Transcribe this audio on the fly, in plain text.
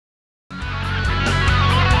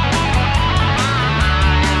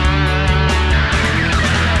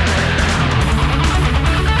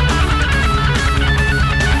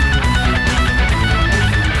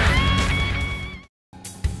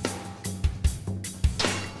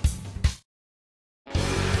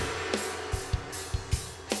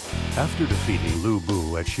After defeating Lu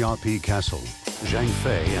Bu at Xiapi Castle, Zhang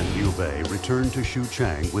Fei and Liu Bei returned to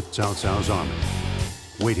Xuchang with Cao Cao's army.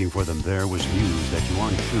 Waiting for them there was news that Yuan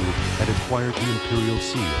Shu had acquired the imperial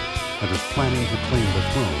seal and was planning to claim the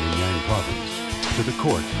throne in Yang province. To the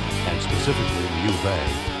court, and specifically Liu Bei,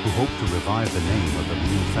 who hoped to revive the name of the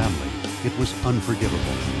Liu family, it was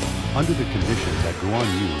unforgivable. Under the condition that Guan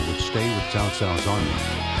Yu would stay with Cao Cao's army,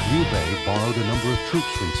 Liu Bei borrowed a number of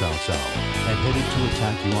troops from Cao Cao and headed to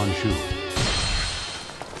attack Yuan Shu.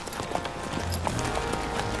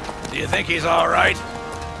 Do you think he's all right?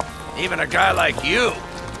 Even a guy like you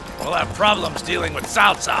will have problems dealing with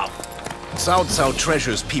Cao Cao. Cao Cao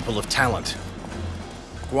treasures people of talent.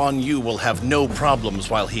 Guan Yu will have no problems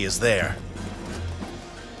while he is there.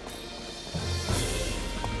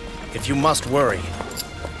 If you must worry,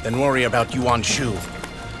 then worry about Yuan Shu.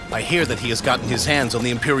 I hear that he has gotten his hands on the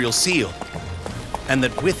Imperial Seal, and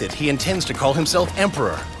that with it he intends to call himself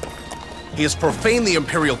Emperor. He has profaned the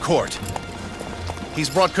Imperial Court. He's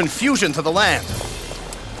brought confusion to the land.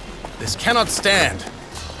 This cannot stand.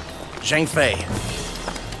 Zhang Fei,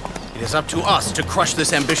 it is up to us to crush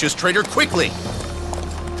this ambitious traitor quickly.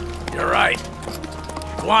 You're right.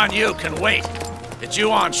 Guan Yu can wait. It's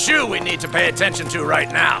Yuan Shu we need to pay attention to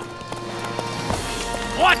right now.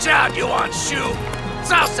 Watch out, Yuan Shu!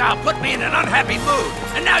 Cao Cao put me in an unhappy mood,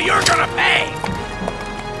 and now you're gonna pay!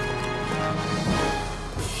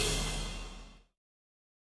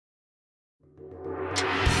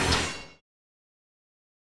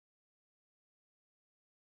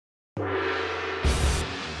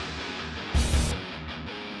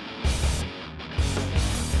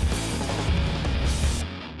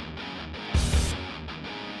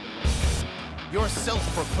 Your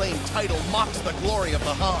self-proclaimed title mocks the glory of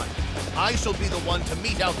the Han. I shall be the one to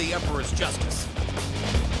mete out the Emperor's justice.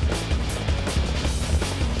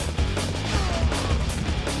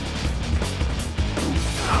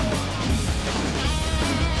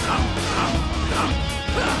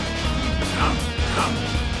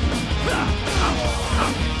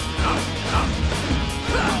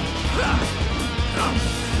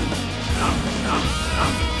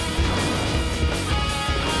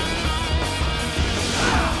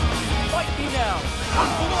 Fight me now! For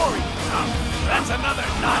glory! That's another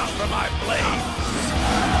notch for my blade!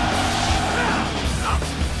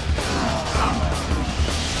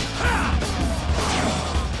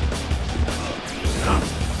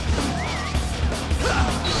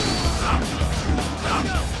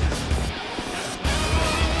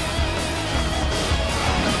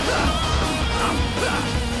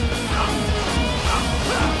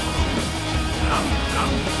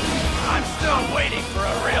 I'm still waiting for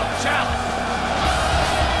a real challenge!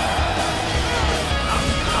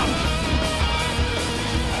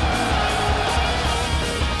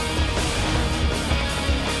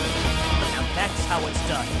 That's how it's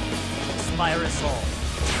done. Inspire us all.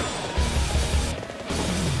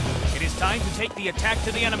 It is time to take the attack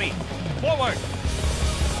to the enemy. Forward!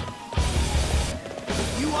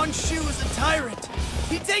 Yuan Shu is a tyrant.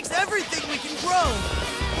 He takes everything we can grow.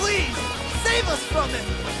 Please, save us from him.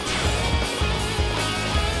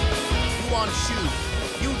 Yuan Shu,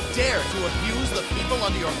 you dare to abuse the people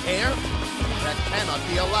under your care? That cannot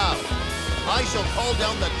be allowed. I shall call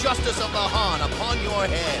down the justice of the Han upon your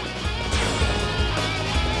head.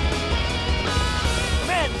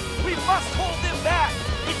 Men, we must hold them back!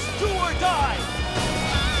 It's do or die!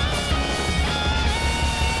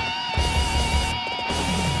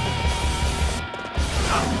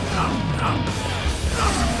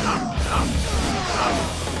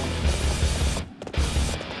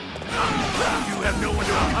 You have no one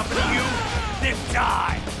to accompany you? Then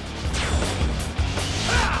die!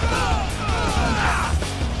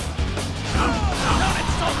 Don't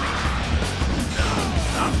insult me!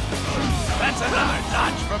 That's another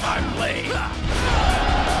notch for my blade!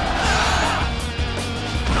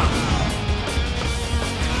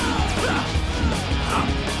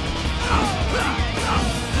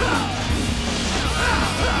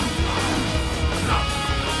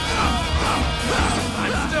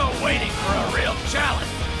 I'm still waiting for a real challenge!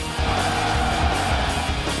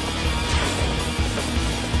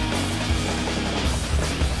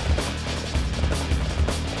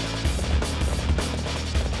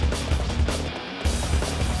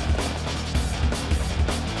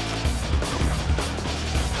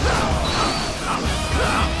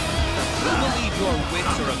 You believe your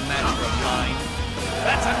wits are a match for mine?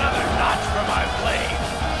 That's another notch for my blade!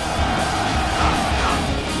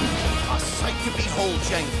 A sight to behold,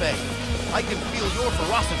 Zhang Fei. I can feel your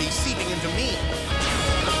ferocity seeping into me.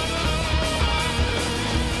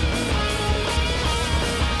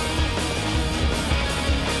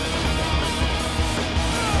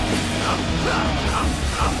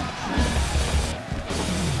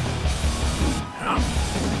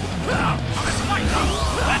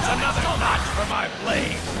 for my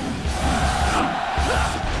blade!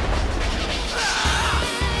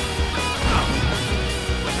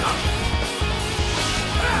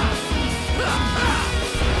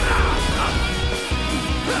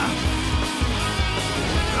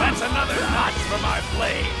 That's another notch for my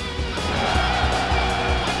blade!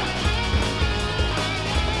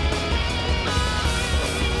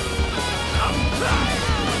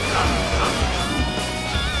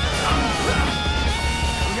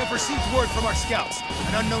 We have received word from our scouts.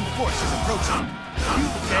 An unknown force is approaching. You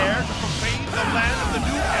dare to profane the land of the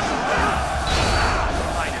new Emperor?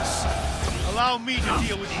 Your Highness, allow me to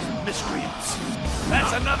deal with these miscreants.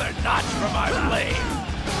 That's another notch for my blade!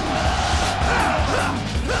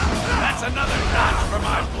 That's another notch for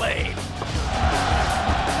my blade!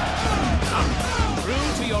 True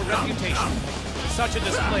to your reputation, such a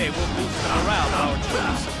display will boost the morale of our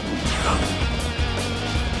troops.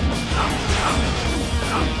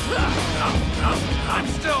 I'm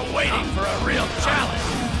still waiting for a real challenge!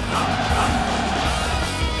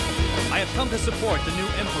 I have come to support the new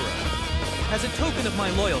Emperor. As a token of my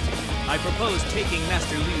loyalty, I propose taking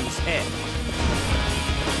Master Liu's head.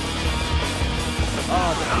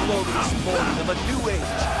 Ah, the glorious morning of a new age!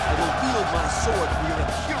 I will wield my sword for your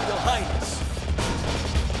Imperial Highness!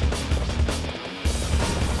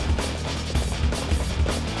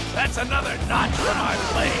 That's another notch for my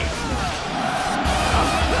blade!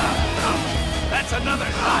 That's another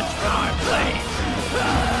notch for my blade!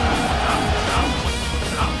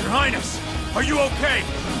 Your Highness, are you okay?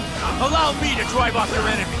 Allow me to drive off your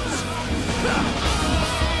enemies.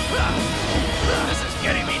 This is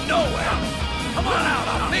getting me nowhere! Come on out,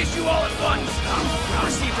 I'll face you all at once! I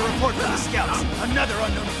received a report from the scouts. Another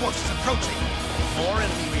unknown force is approaching. More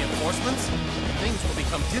enemy reinforcements? Things will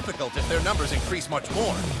become difficult if their numbers increase much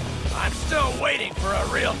more. I'm still waiting for a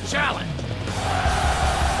real challenge!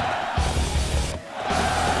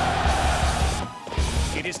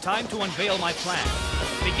 It is time to unveil my plan.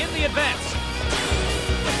 Begin the advance!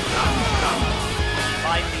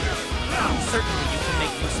 My leader, certainly you can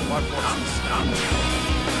make use of our forces.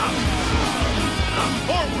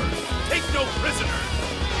 Forward! Take no prisoners!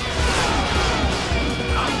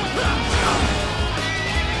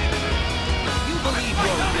 You believe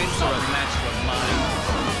your wits are a match for mine?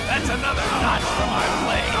 That's another notch for my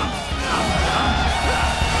blade!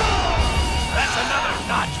 That's another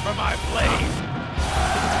notch for my blade!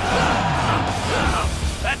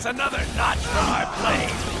 That's another notch for my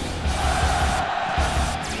blade!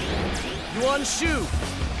 Yuan Shu,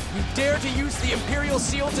 you dare to use the Imperial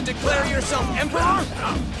Seal to declare yourself Emperor?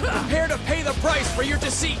 Prepare to pay the price for your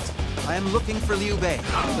deceit! I am looking for Liu Bei,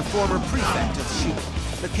 the former prefect of Shu.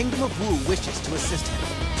 The Kingdom of Wu wishes to assist him.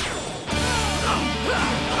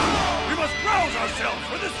 We must rouse ourselves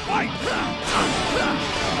for this fight!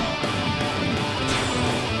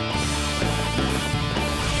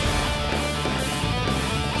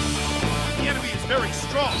 The enemy is very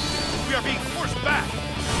strong. We are being forced back.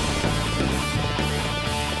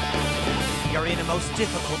 We are in a most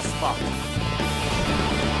difficult spot.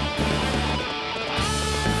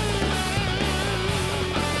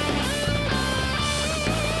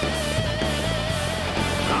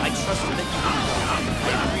 I trusted that you would go.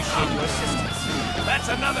 I appreciate your assistance. That's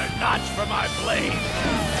another notch for my blade!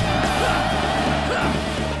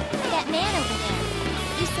 That man over there.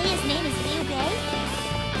 You say his name is Liu Bei?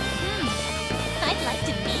 I'd like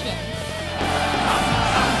to meet him.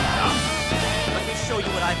 Let me show you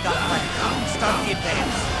what I've got planned. Start the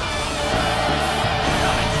advance.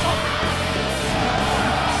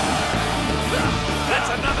 That's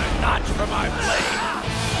another notch for my blade!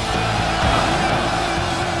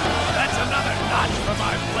 That's another notch for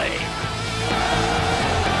my blade!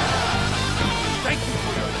 Thank you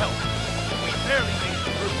for your help. We barely made it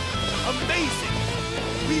through. Amazing!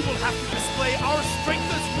 We will have to display our strength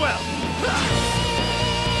as well.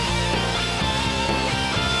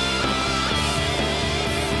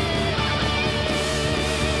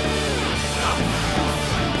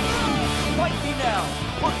 Fight me now,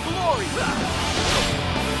 for glory!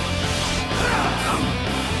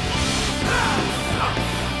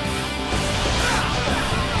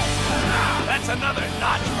 That's another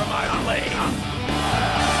notch for my blade!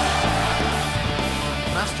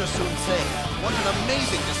 Master Sun Ce, what an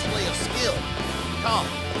amazing display of skill! Come,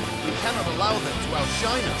 we cannot allow them to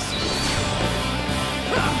outshine us.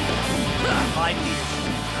 My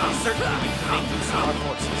leadership, certainly we can make use of our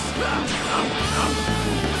forces.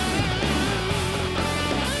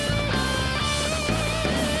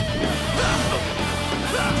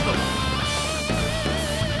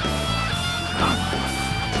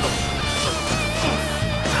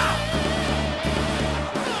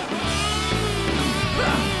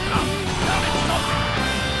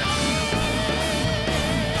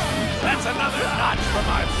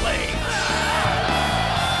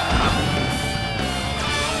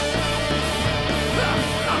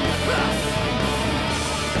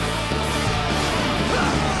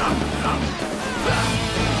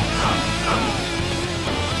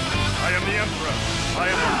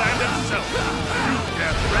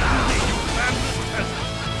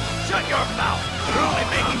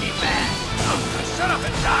 Shut up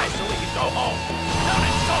and die so we can go home. Don't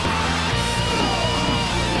insult me.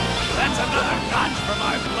 That's another notch for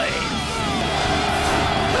my blade.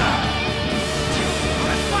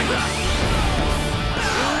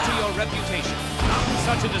 True to your reputation,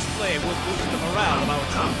 such a display will boost the morale of our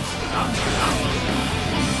troops.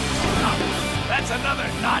 That's another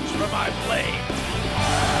notch for my blade.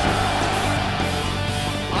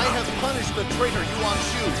 I have punished the traitor Yuan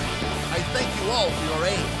Shu. I thank you all for your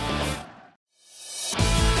aid.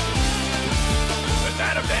 Could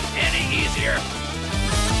that have been any easier?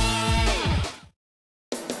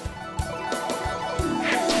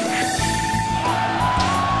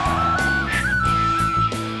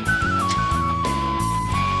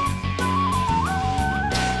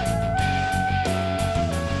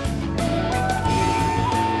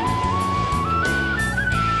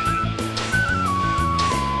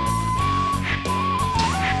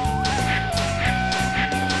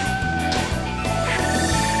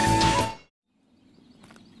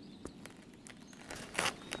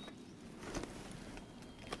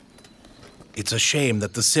 It's a shame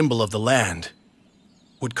that the symbol of the land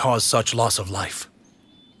would cause such loss of life.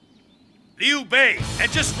 Liu Bei,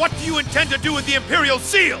 and just what do you intend to do with the Imperial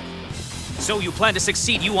Seal? So you plan to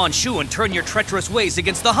succeed Yuan Shu and turn your treacherous ways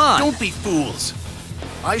against the Han? Don't be fools.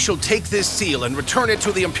 I shall take this seal and return it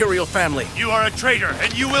to the Imperial family. You are a traitor,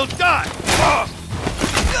 and you will die!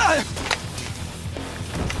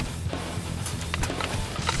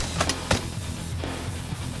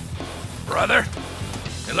 Brother,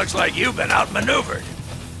 it looks like you've been outmaneuvered.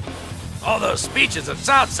 All those speeches at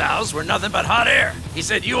Cao Cao's were nothing but hot air. He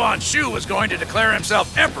said Yuan Shu was going to declare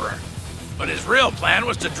himself emperor, but his real plan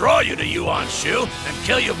was to draw you to Yuan Shu and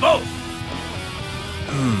kill you both.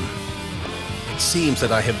 It seems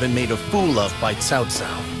that I have been made a fool of by Cao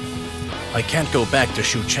Cao. I can't go back to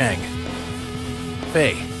Shu Chang.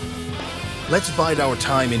 Fei, let's bide our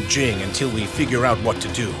time in Jing until we figure out what to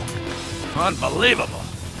do. Unbelievable.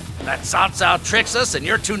 That Cao Cao tricks us and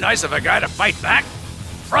you're too nice of a guy to fight back?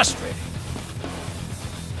 Frustrating.